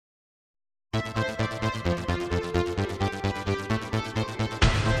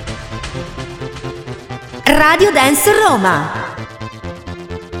Radio Dance Roma.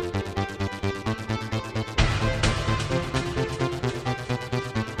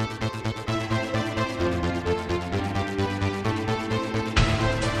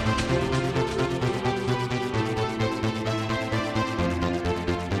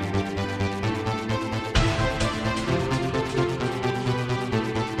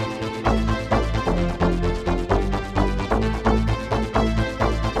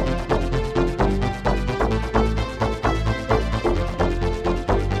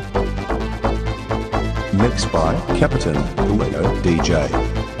 Mixed by Captain Bueno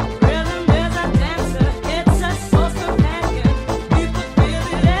DJ.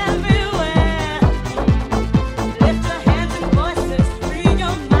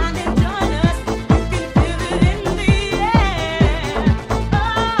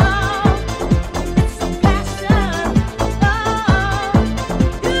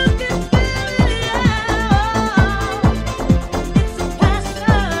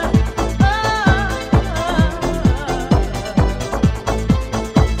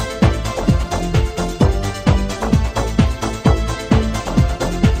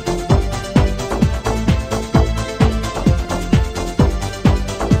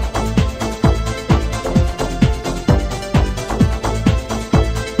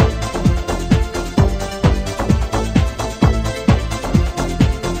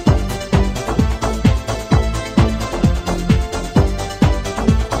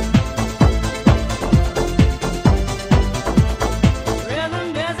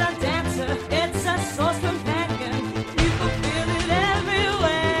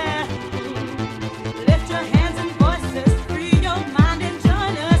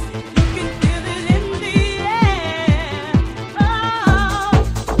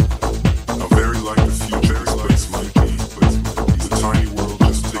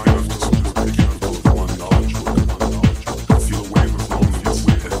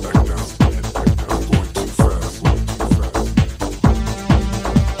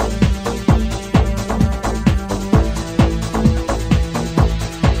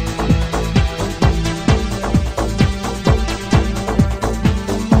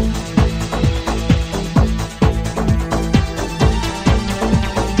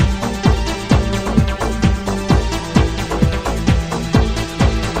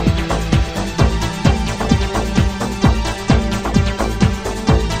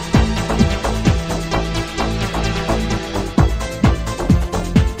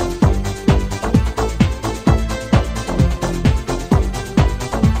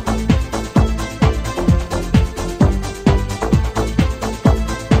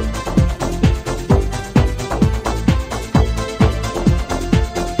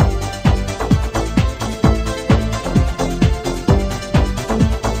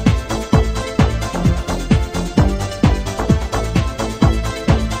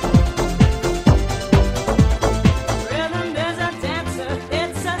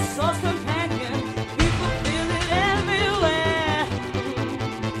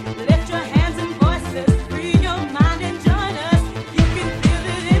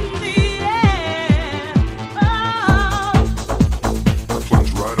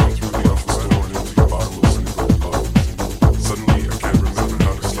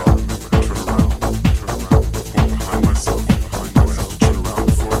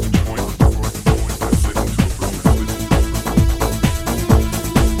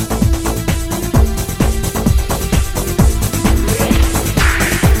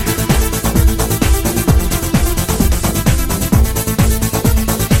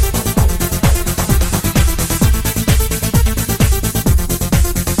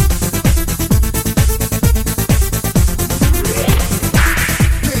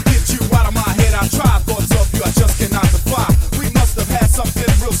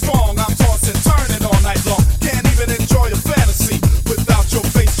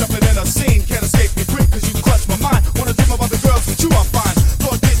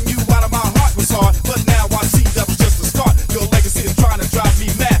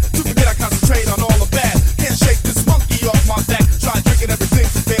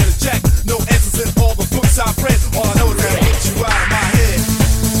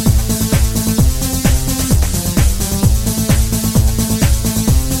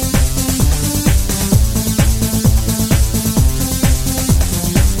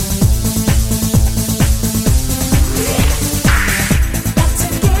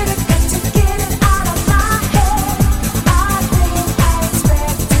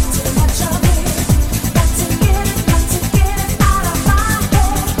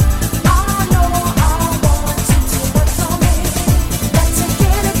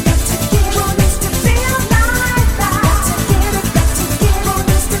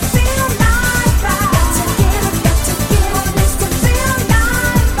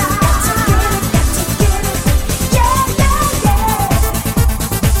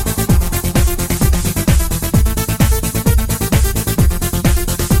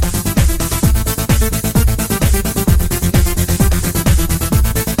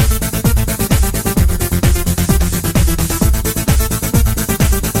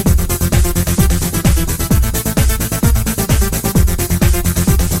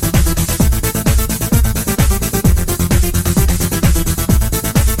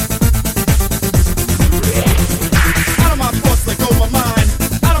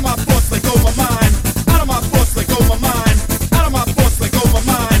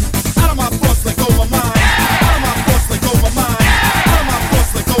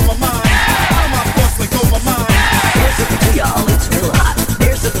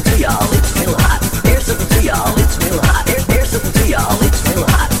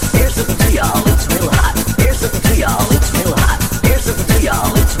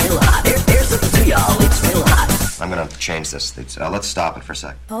 change this. Let's stop it for a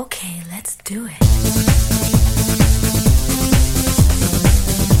sec. Okay, let's do it.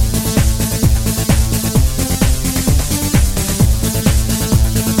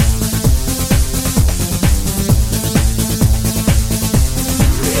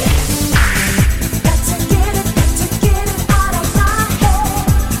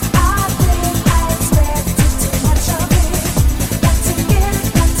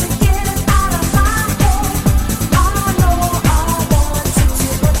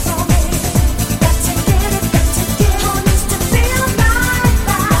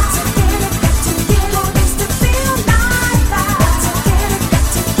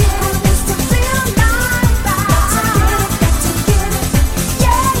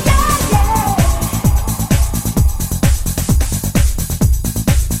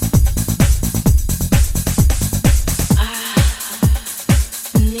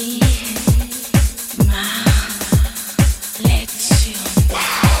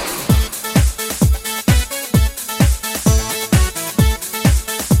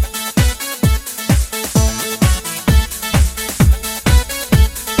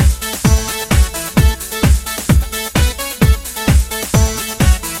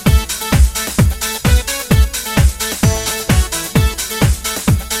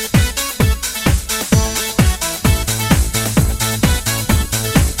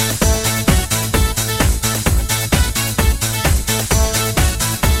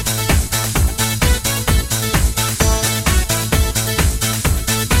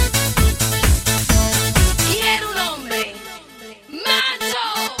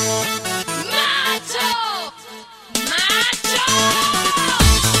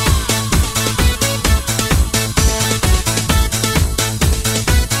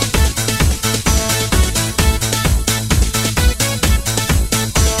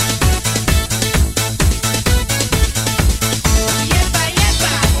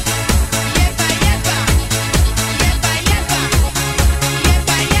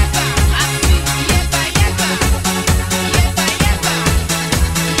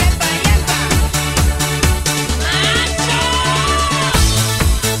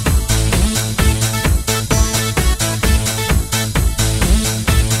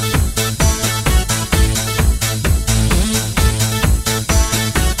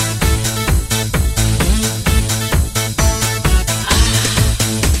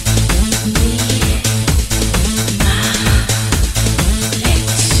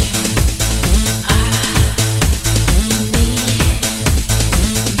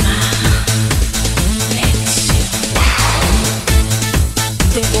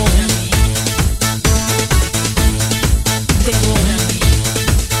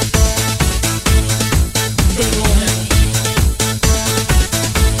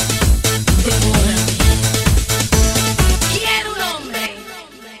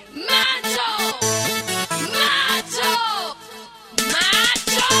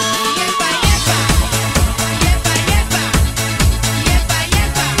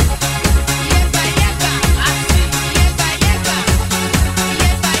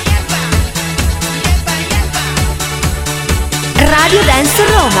 Radio Dance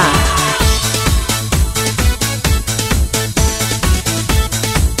Roma.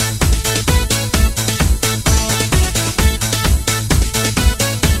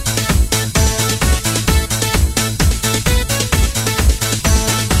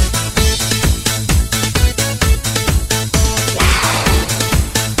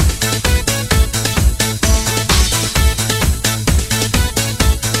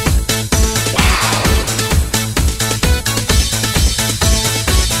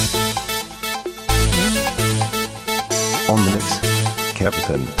 On the mix,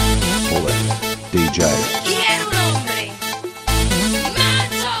 Captain Bullet DJ. Lezione.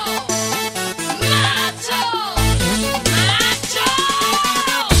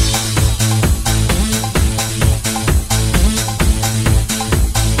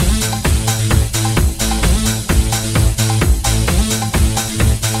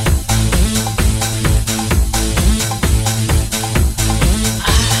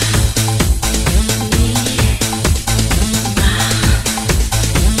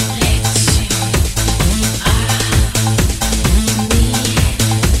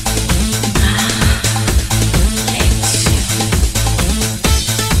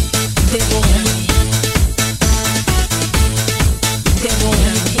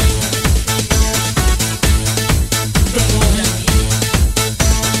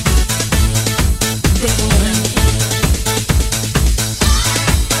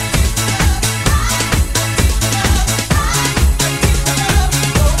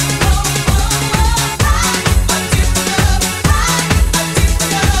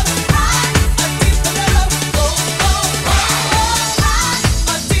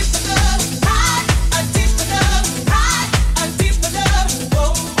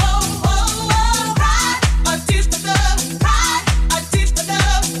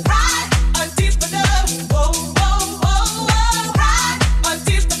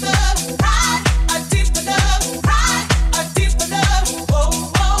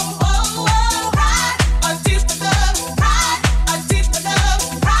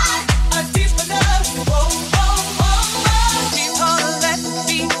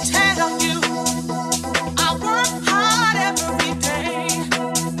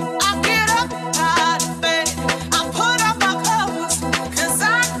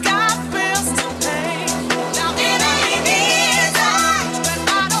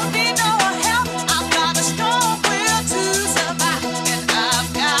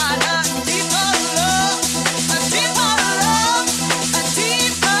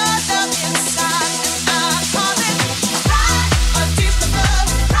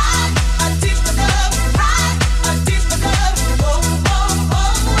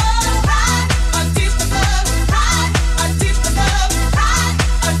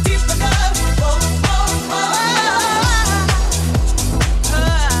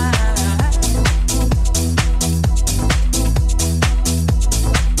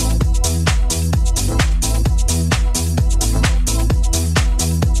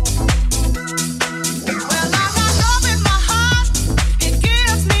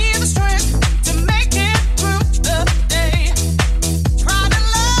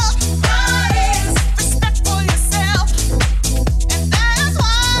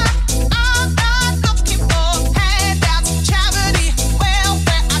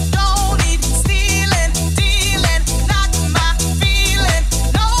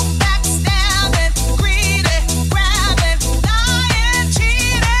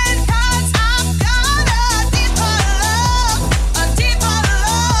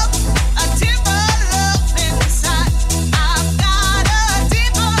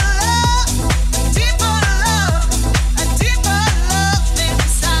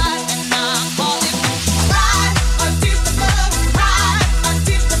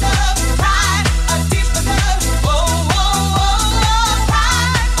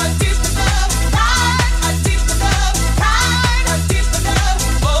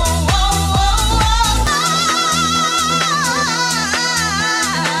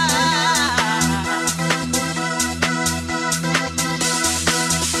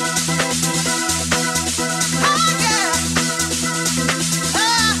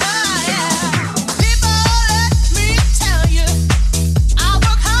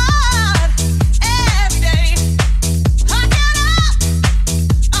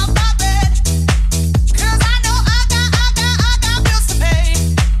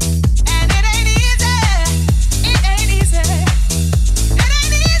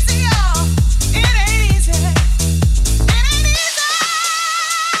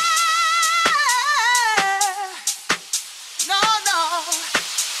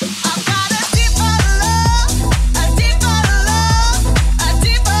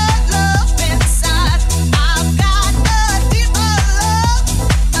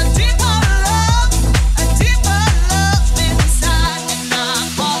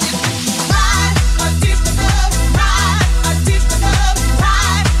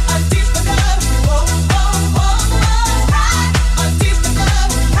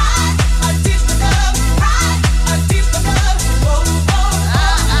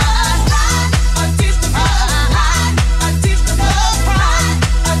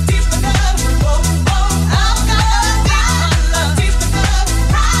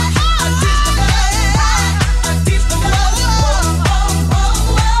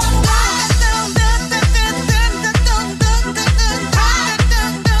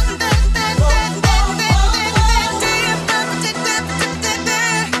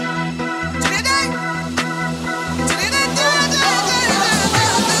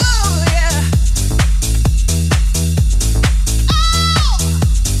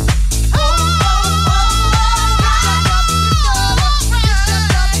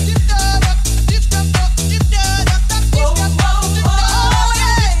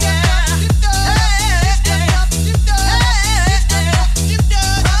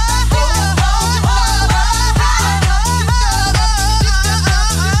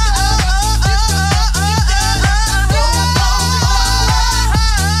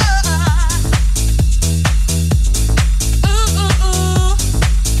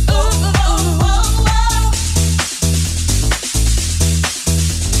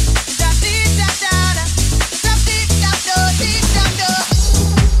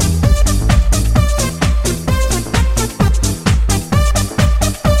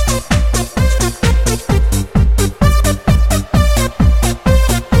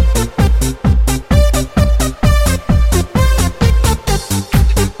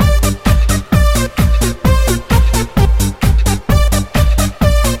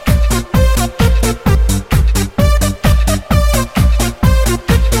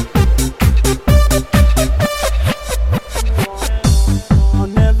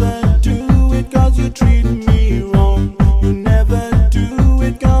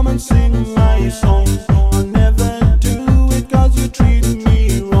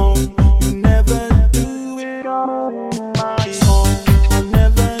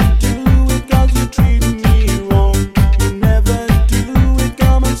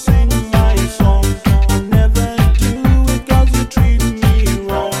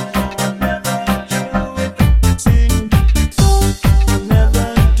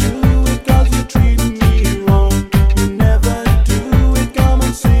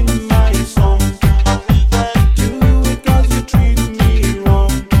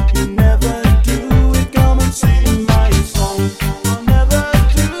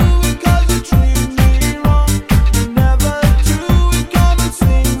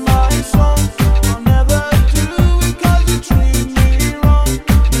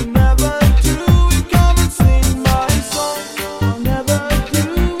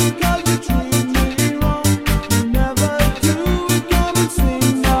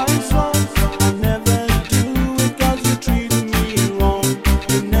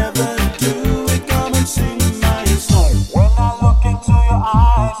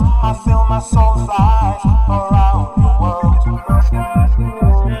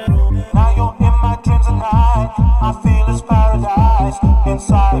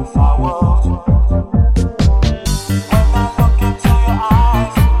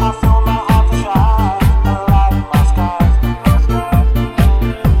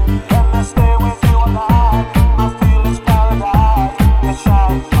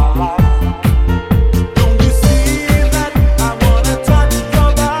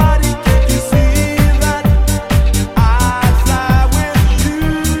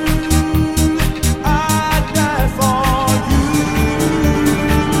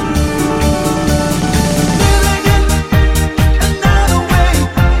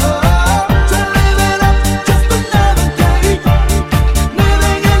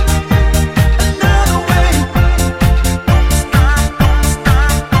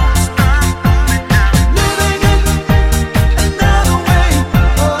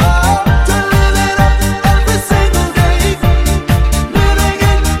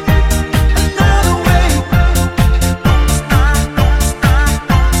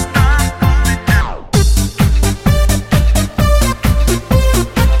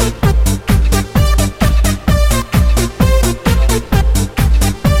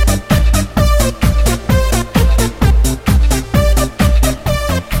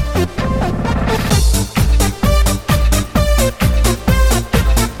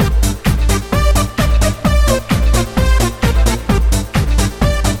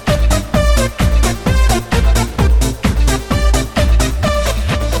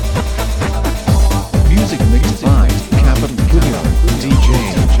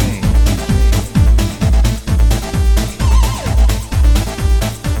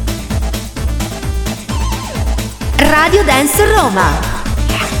 Radio Dance Roma.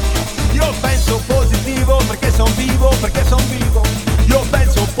 Io penso positivo perché son vivo, perché son vivo. Io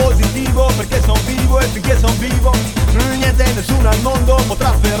penso positivo perché son vivo e finché son vivo niente e nessuno al mondo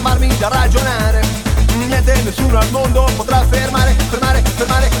potrà fermarmi da ragionare. Niente e nessuno al mondo potrà fermare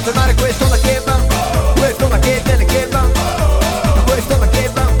questo da che va, questo da che viene che va, questo da che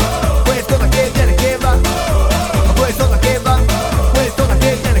va, questo da che viene che va, questo da che va, questo da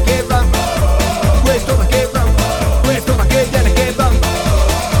che viene che va, questo da che va, questo da che viene che va.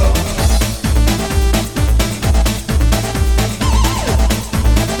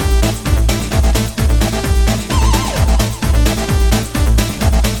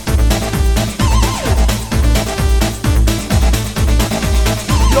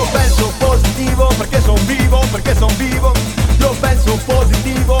 Io penso positivo perché son vivo, perché son vivo. Io penso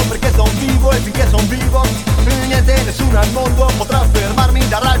positivo perché son vivo e finché son vivo niente e nessuno al mondo potrà fermarmi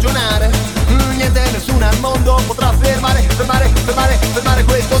da ragionare. Niente e nessuno al mondo potrà fermare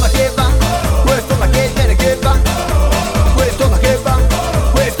questo da che va, questo da che viene che va, questo da che va,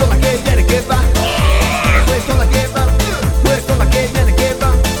 questo da che viene che va, questo da che va, questo da che viene che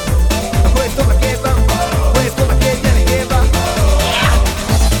va, questo da che va, questo da che viene che va.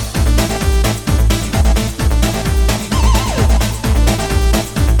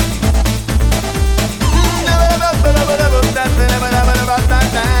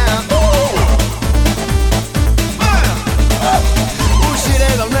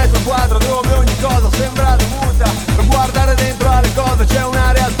 Uscire dal metro quadro dove ogni cosa sembra dovuta, per guardare dentro alle cose c'è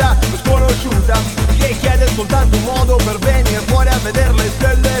una realtà sconosciuta che chiede soltanto un modo per venire fuori a vedere le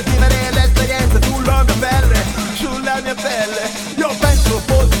stelle, vivere l'esperienza sulla mia pelle, sulla mia pelle. Io penso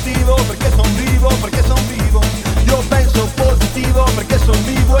positivo perché son vivo, perché son vivo. Io penso positivo perché son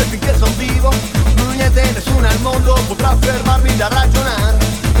vivo e finché son vivo niente e nessuno al mondo potrà fermarmi da ragionare.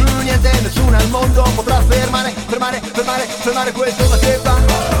 Niente e nessuno al mondo potrà fermare questo da che va,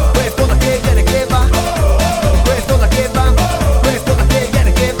 questo da che viene che va, questo da che va, questo da che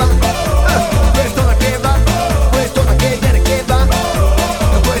viene che va, questo da che va, questo da che viene che va,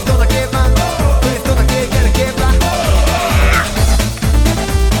 questo da che va, questo da che viene che va.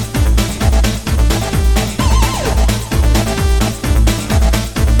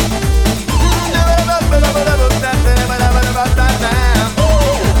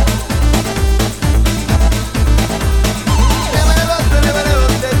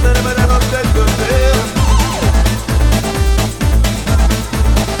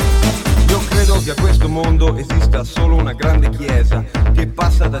 Io credo che a questo mondo esista solo una grande chiesa che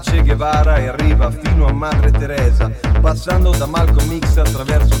passa da Che Guevara e arriva fino a Madre Teresa, passando da Malcolm X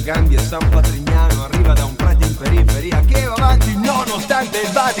attraverso Gandhi e San Patrignano, arriva da un prete in periferia che va avanti nonostante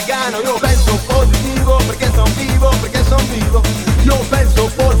il Vaticano. Io penso positivo perché son vivo, perché son vivo. Io penso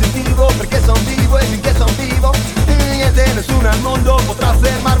positivo perché son vivo e finché son vivo niente e nessuno al mondo potrà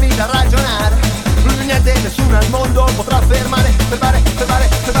fermarmi da ragionare. Niente e nessuno al mondo potrà fermare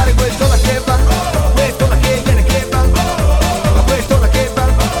questo da che va, questo da che viene che va, questo da che va,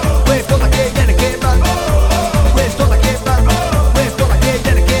 questo da che viene che va, questo da che va, questo da che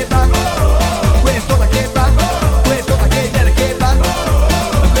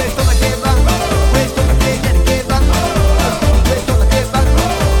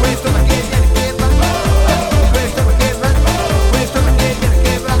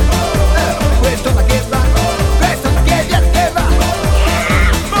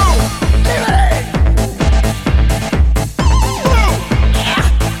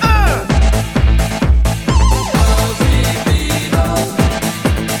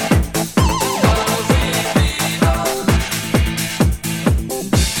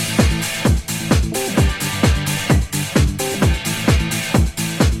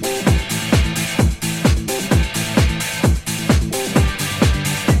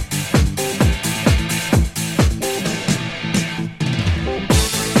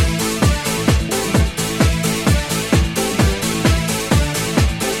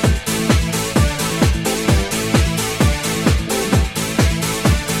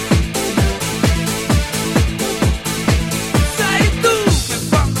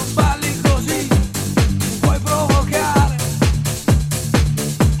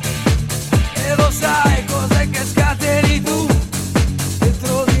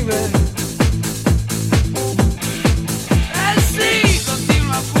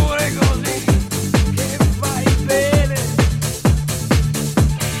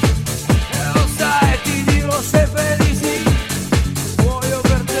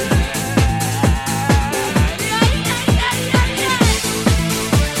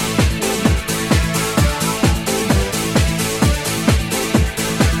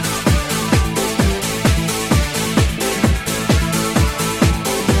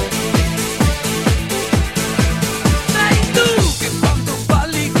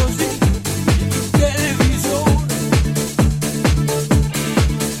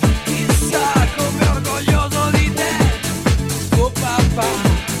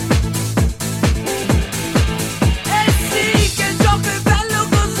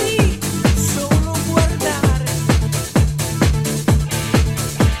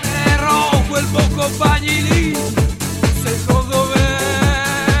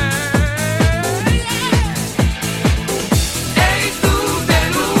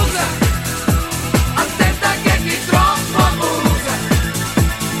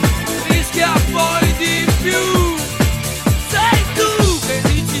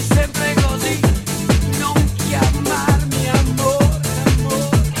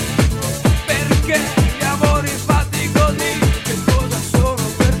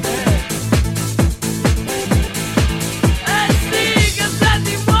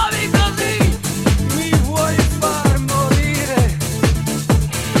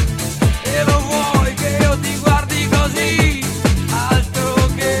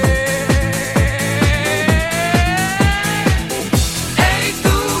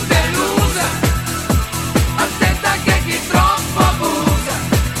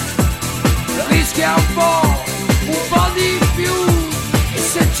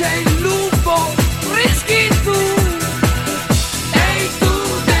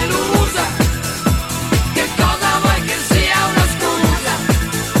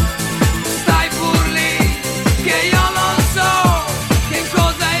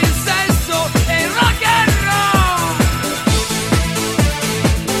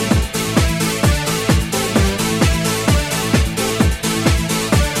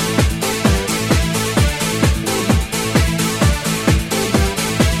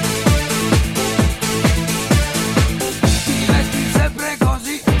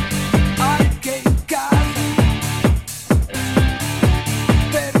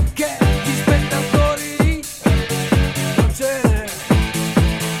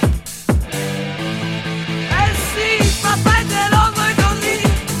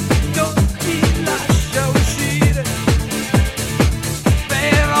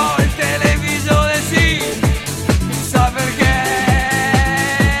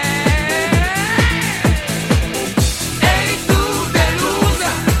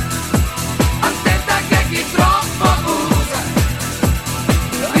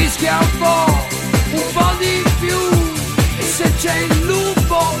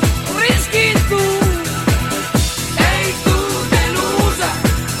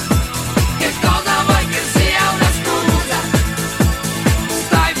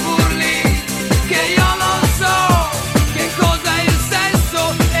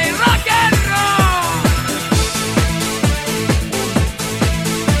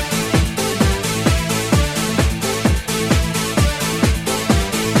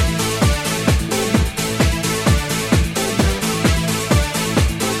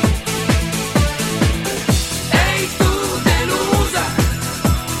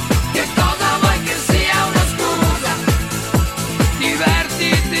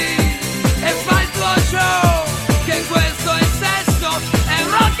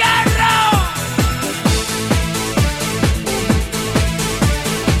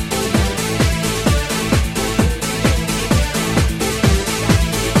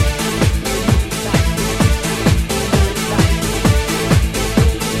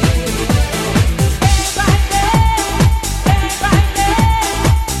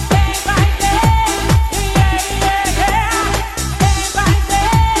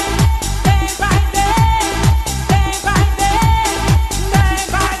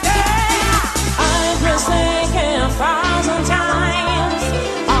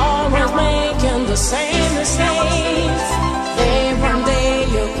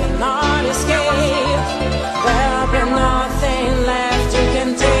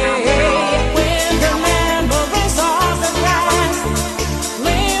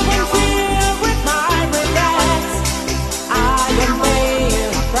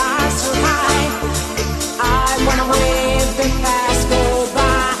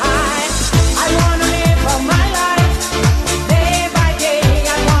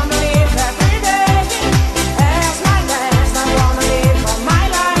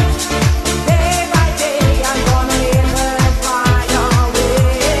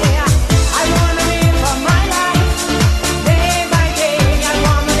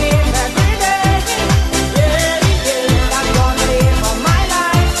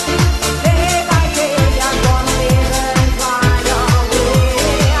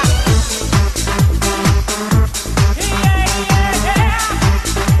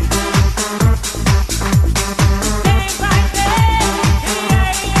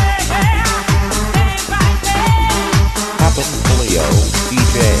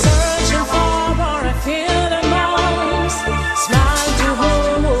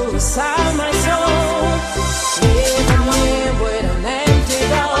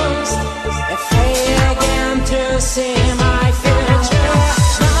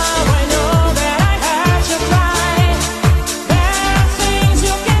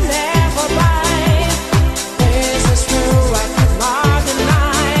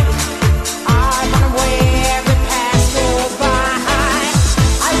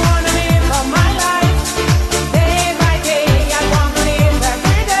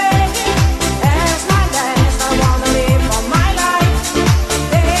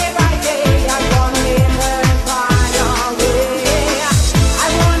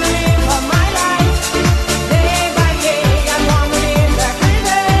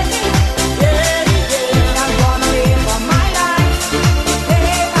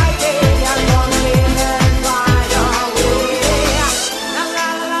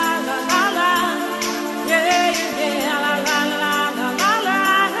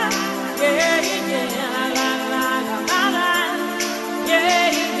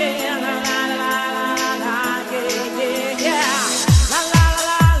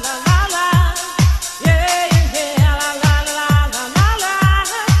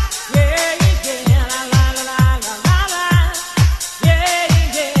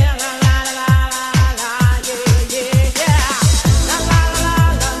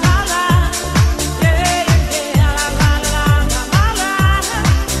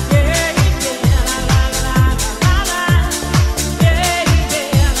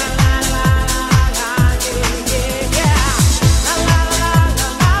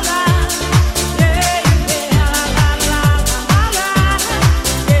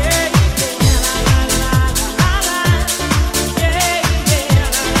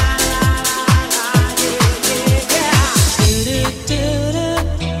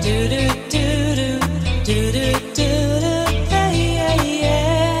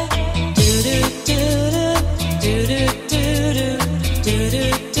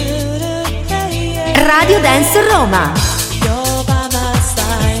Radio Dance Roma. You're by my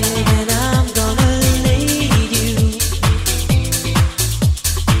side and I'm gonna lead you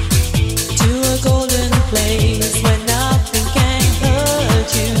to a golden place where nothing can hurt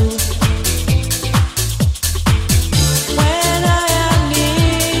you. When I am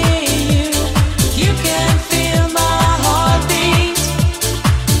near you, you can feel my heartbeat.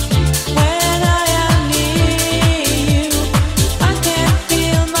 When I am near you, I can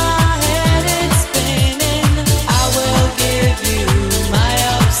feel my head is spinning. I will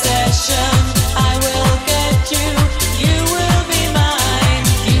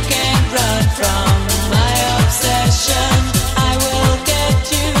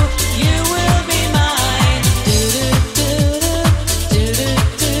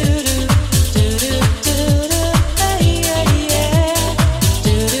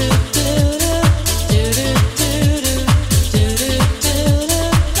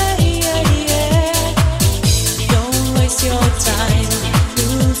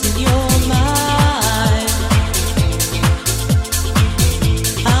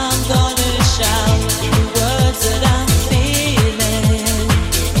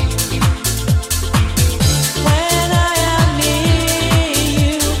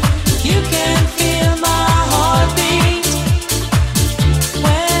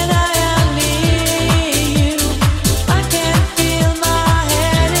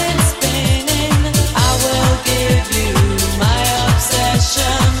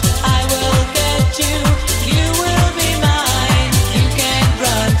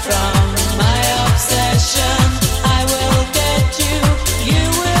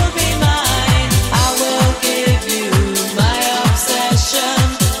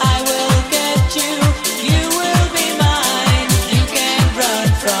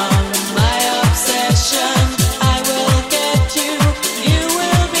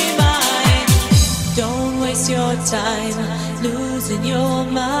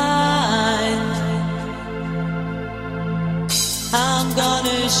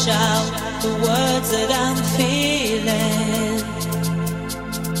wanna shout the words that I'm feeling.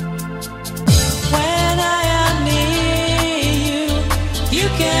 When I am near you, you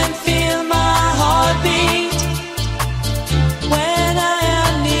can feel my heartbeat. When I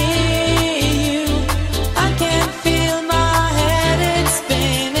am near you, I can feel my head it's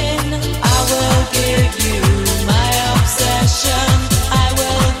spinning. I will give you my obsession. I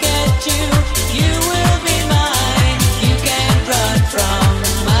will get you. You will be mine. You can't run from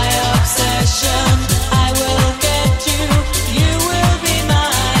my obsession. I will get you. You will be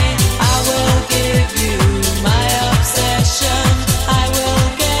mine. I will give you my obsession. I will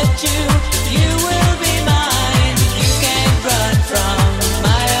get you. You will be mine. You can't run from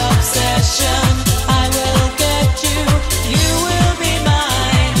my obsession. I will get you. You will be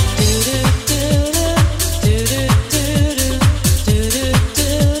mine. Do do do do do do do do do do.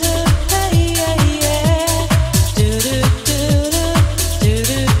 Hey yeah yeah. Do do do do do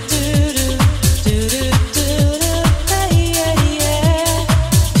do do do do. Hey yeah yeah.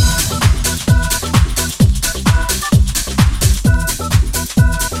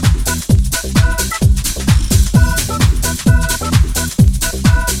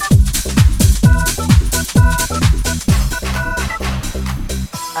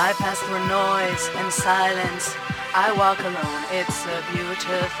 I pass through noise and silence. I walk alone. It's a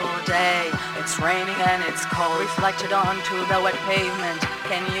beautiful day. It's raining and it's cold. Reflected onto the wet pavement.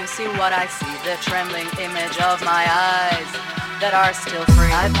 Can you see what I see? The trembling image of my eyes that are still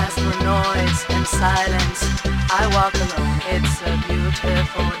free. I pass through noise and silence. I walk alone. It's a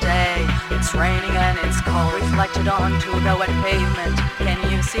beautiful day. It's raining and it's cold. Reflected onto the wet pavement. Can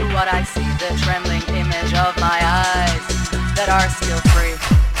you see what I see? The trembling image of my eyes that are still free.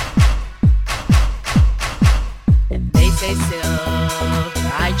 And they say silver,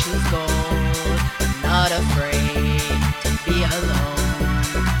 I choose gold. I'm not afraid to be alone.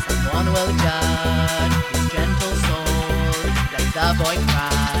 Someone will judge his gentle soul. Let the boy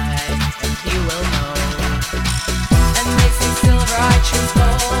cry, and he will know. And they say silver, I choose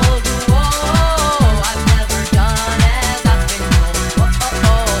gold. Whoa, I've never done as I've been told. Oh, oh,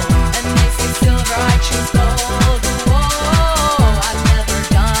 oh. And they say silver, I choose gold. Whoa, I've never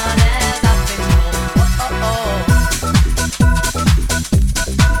done as I've been told. Oh, oh, oh.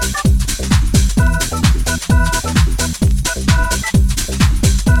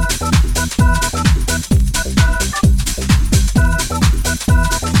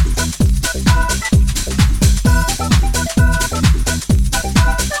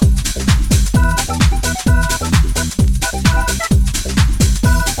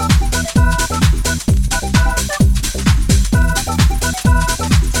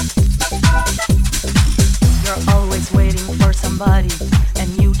 You're always waiting for somebody, and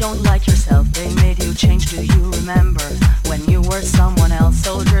you don't like yourself. They made you change, do you remember? When you were someone else,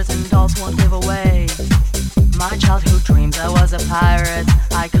 soldiers and dolls won't give away. My childhood dreams, I was a pirate,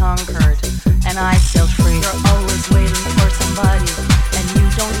 I conquered, and I sailed free. You're always waiting for somebody, and you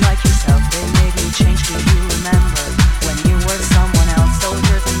don't like yourself. They made you change, do you remember? When you were someone else,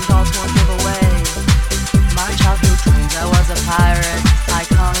 soldiers and dolls won't give away. My childhood dreams, I was a pirate, I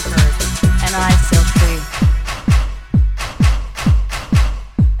conquered, and I sailed free.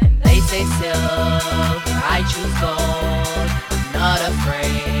 And they say silver, I choose gold. I'm not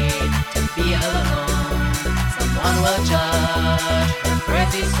afraid to be alone. Someone will judge her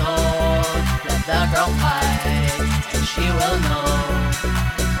crazy soul. Let the girl fight, and she will know.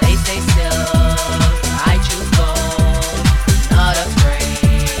 And they say silver, I choose gold. I'm not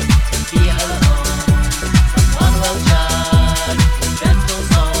afraid to be alone. Someone will judge his gentle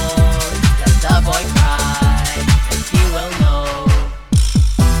soul. Let the boy cry, and he will know.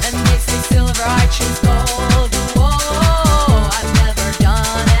 And they say silver, I choose gold. Whoa, I've never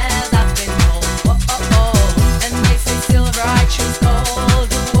done as I've been told. Oh, oh, oh. And they say silver, I choose gold.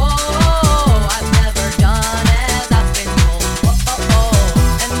 Whoa, I've never done as I've been told. Oh, oh, oh.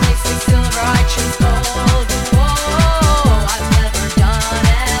 And they say silver, I choose gold. Whoa, I've never done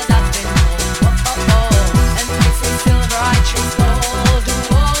as I've been told. Oh, oh, oh. And they say silver, I choose gold.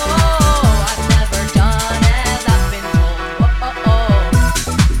 Whoa, I've never done as I've been told. Oh, oh, oh.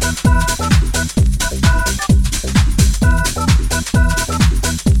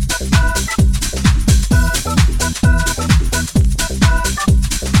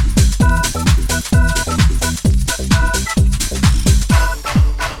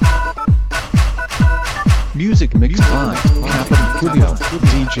 Music mixed by Capital Studio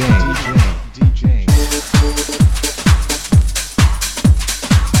DJ.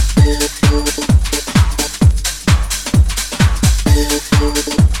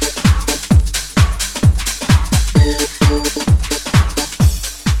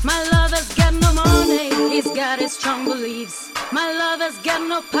 his strong beliefs. My lover's got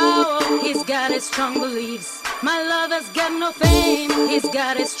no power, he's got his strong beliefs. My lover's got no fame, he's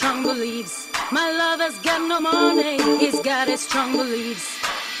got his strong beliefs. My lover's got no money, he's got his strong beliefs.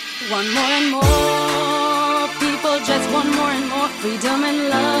 One more and more people just want more and more freedom and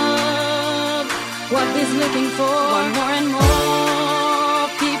love. What he's looking for. One more and more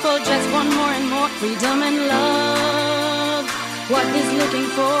people just want more and more freedom and love. What he's looking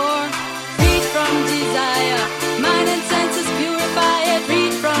for. Freed from desire, mind and senses purify it.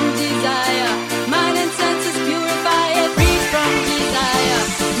 Freed from desire, mind and senses purify it. Freed from desire,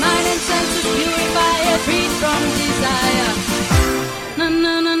 mind and senses purify it. Freed from desire. Na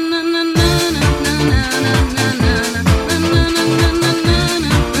na na na na na na na na na na.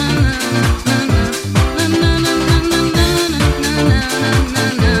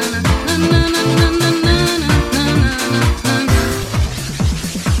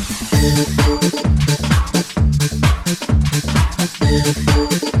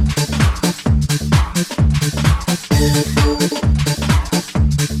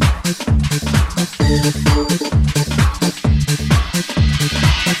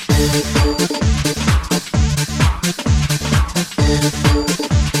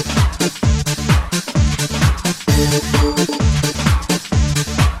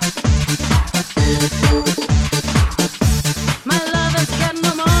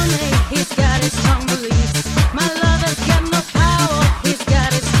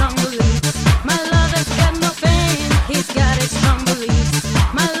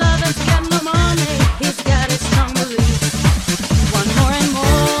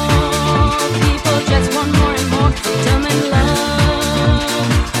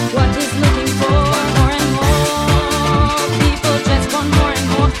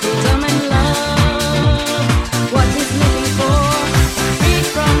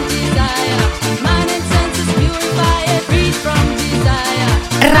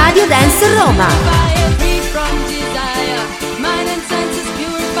 Dance Roma.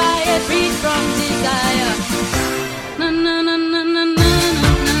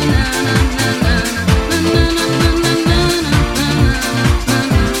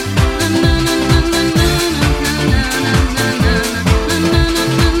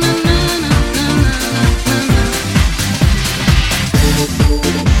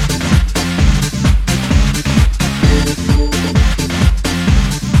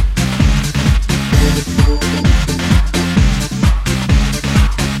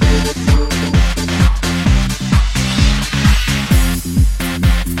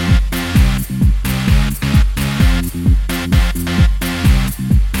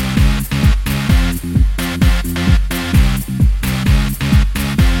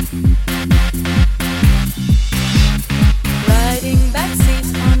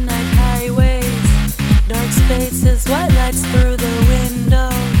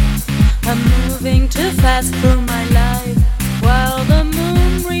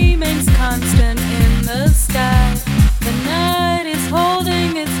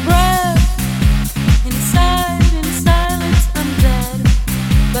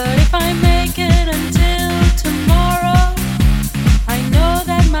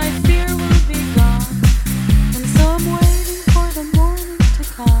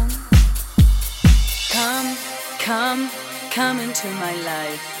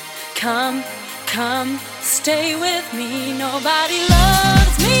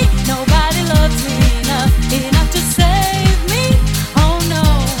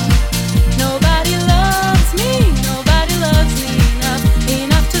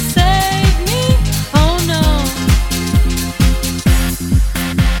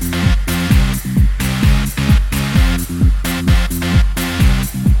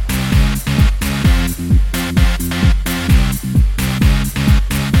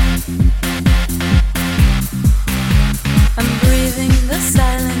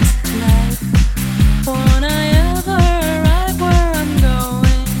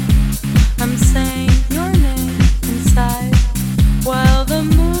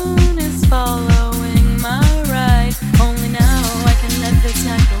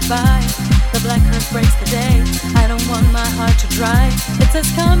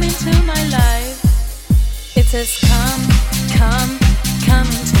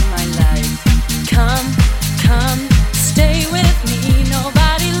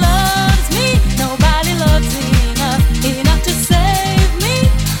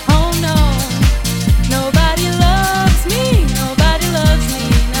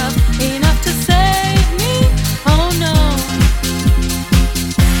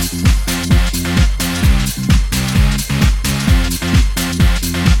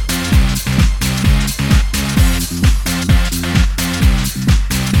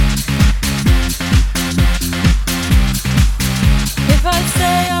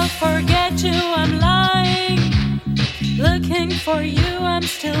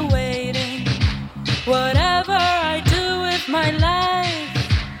 still waiting. Whatever I do with my life,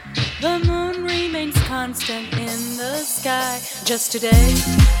 the moon remains constant in the sky. Just today,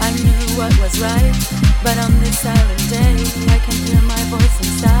 I knew what was right, but on this silent day, I can hear my voice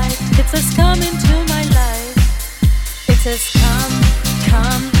inside. It says, come into my life. It says, come,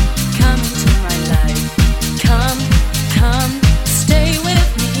 come, come into my life. Come, come, stay with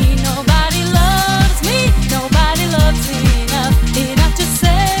me. Nobody loves me. Nobody loves me enough to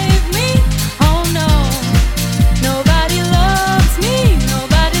save me. Oh no, nobody loves me.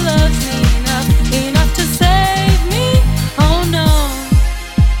 Nobody loves me enough to save me. Oh no.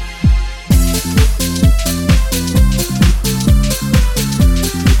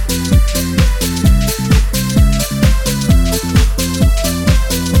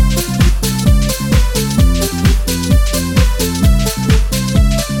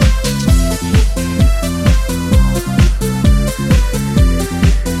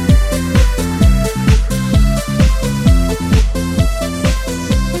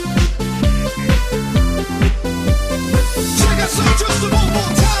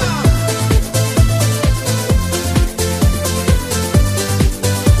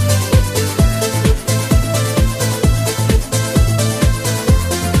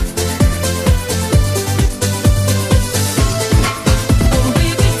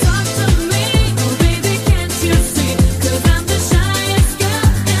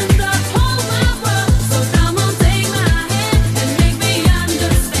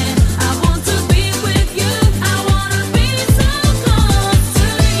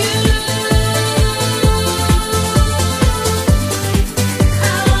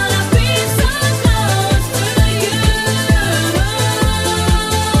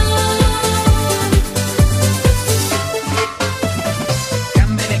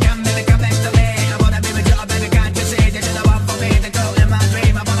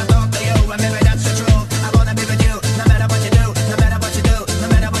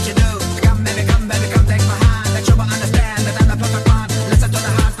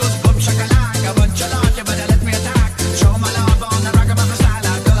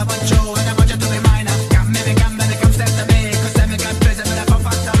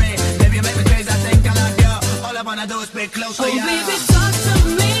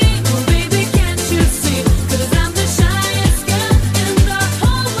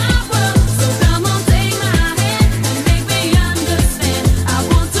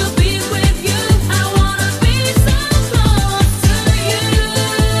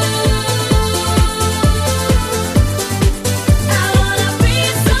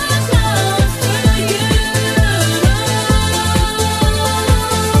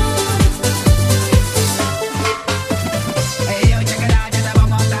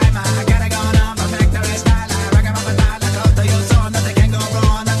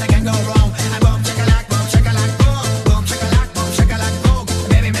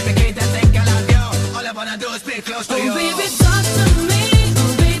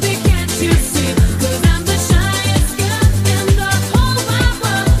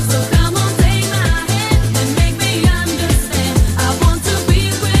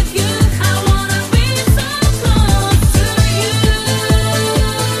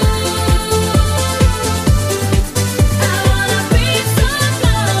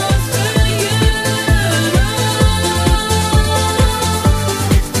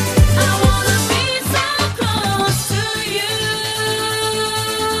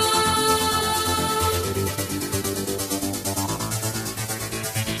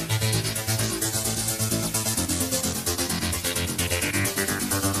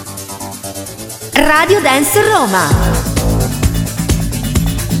 Radio Dance Roma.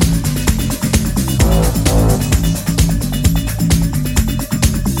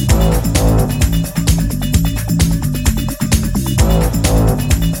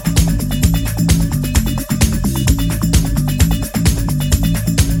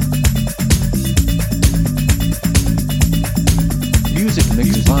 Music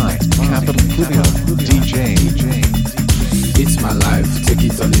mixed by Capital Studio DJ. It's my life, take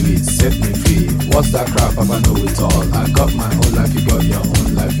it or leave it, set me free. What's that crap? I know it all. I got my own life, you got your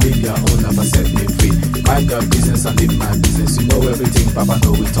own life. Live your own life and set me free. Mind your business and live my business. You know everything, Papa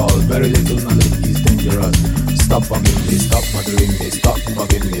know it all. Very little knowledge is dangerous. Stop bugging me, stop bothering me, stop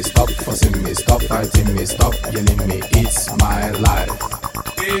bugging me, stop fussing me, stop fighting me, stop yelling me. It's my life.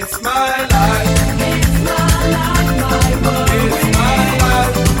 It's my life. It's my life, my world. It's my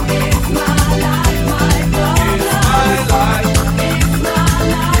life. It's my life, my problem. It's my life. It's my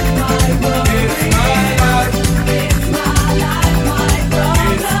life, my world. It's my life. It's my life, my problem.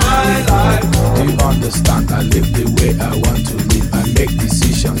 It's my life. Do you understand? I live the way I want to live. I make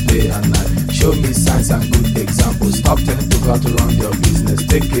decisions connections day and night. Show me signs and good examples. Stop telling people how to run your business.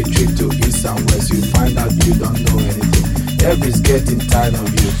 Take a trip to east and west. You find out you don't know anything. Everybody's getting tired of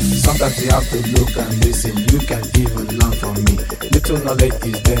you. Sometimes you have to look and listen. You can even learn from me. Little knowledge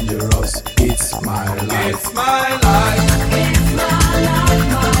is dangerous. It's my life. It's my life. It's my life,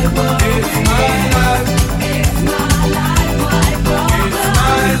 my world. It's my life. It's my life, my brother. It's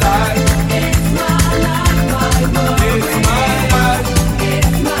my life. It's my life, my world. It's my life.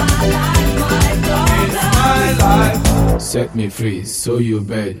 It's my life, my brother. It's my life. Set me free, so you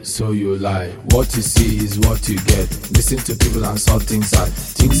bet, so you lie. What you see is what you get. Listen to people and saw things I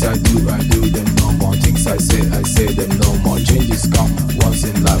do them no more. Things I say them no more. Changes come once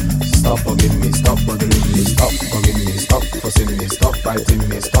in life. Stop forgiving me, stop bothering me, stop forgiving me, stop forcing me, stop fighting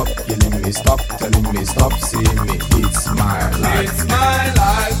me, stop killing me, stop telling me, stop seeing me. It's my life. It's my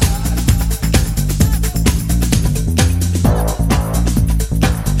life.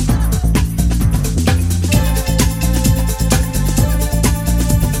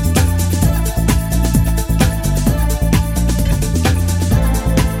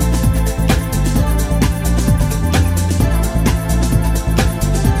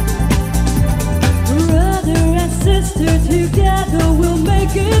 Together we'll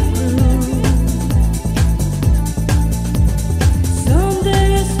make it through.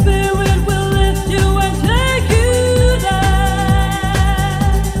 Someday a spirit will lift you and take you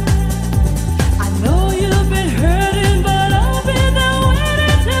down. I know you've been hurting, but I'll be there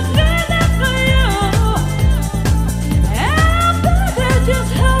waiting to be there for you. And I'll be there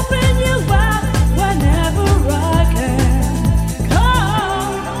just helping you out whenever I can.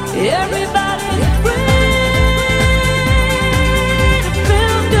 Come, everybody's free.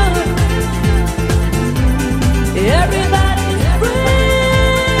 Everybody's free.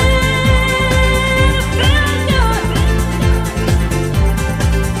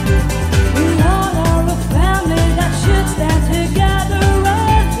 We all are a family that should stand together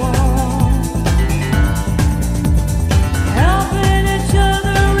as one, helping each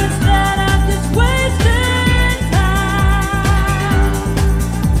other instead of just wasting time.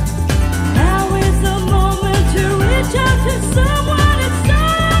 Now is the moment to reach out to someone and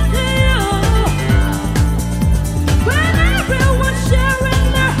talk to you. When everyone's sharing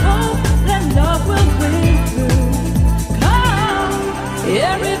their hope, then love will win through. Come,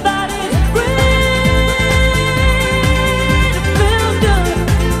 everybody's free to feel good.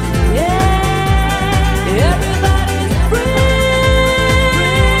 Yeah, everybody's free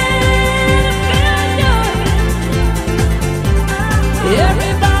to feel good.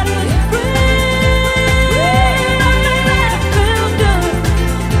 Everybody's free to feel good.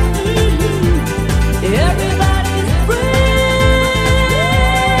 Everybody's free.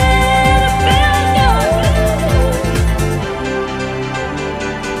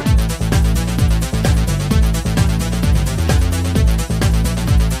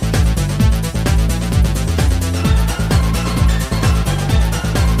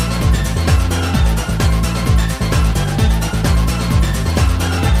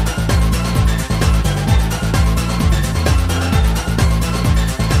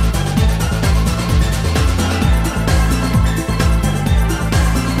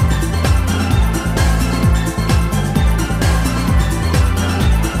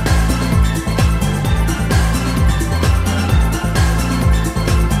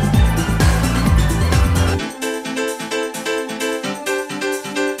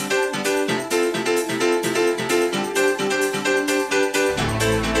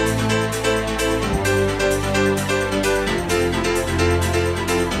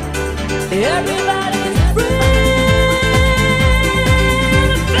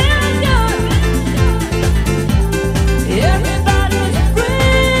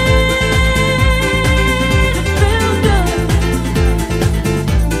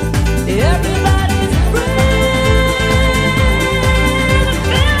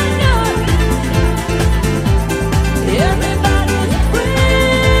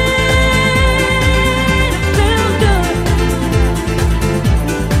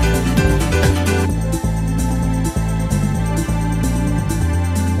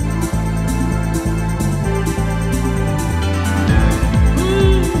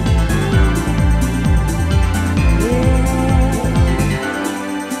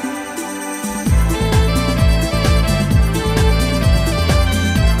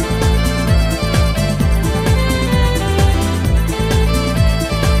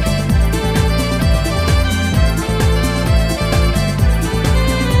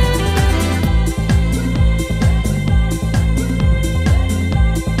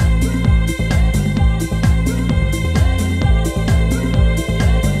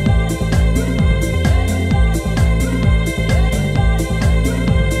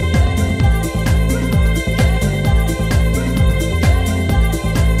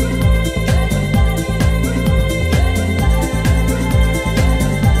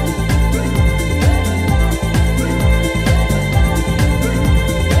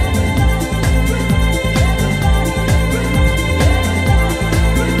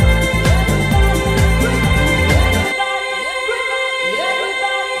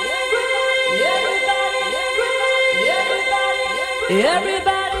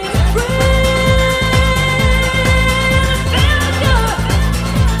 Everybody's free.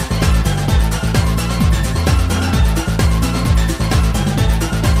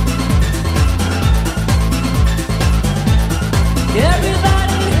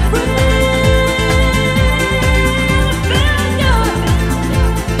 Everybody's free.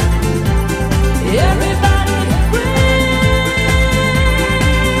 Everybody's free.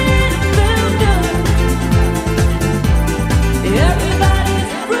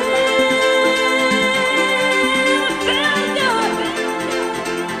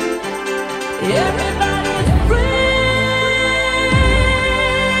 Everybody's free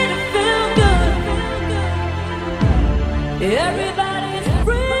to feel good. Everybody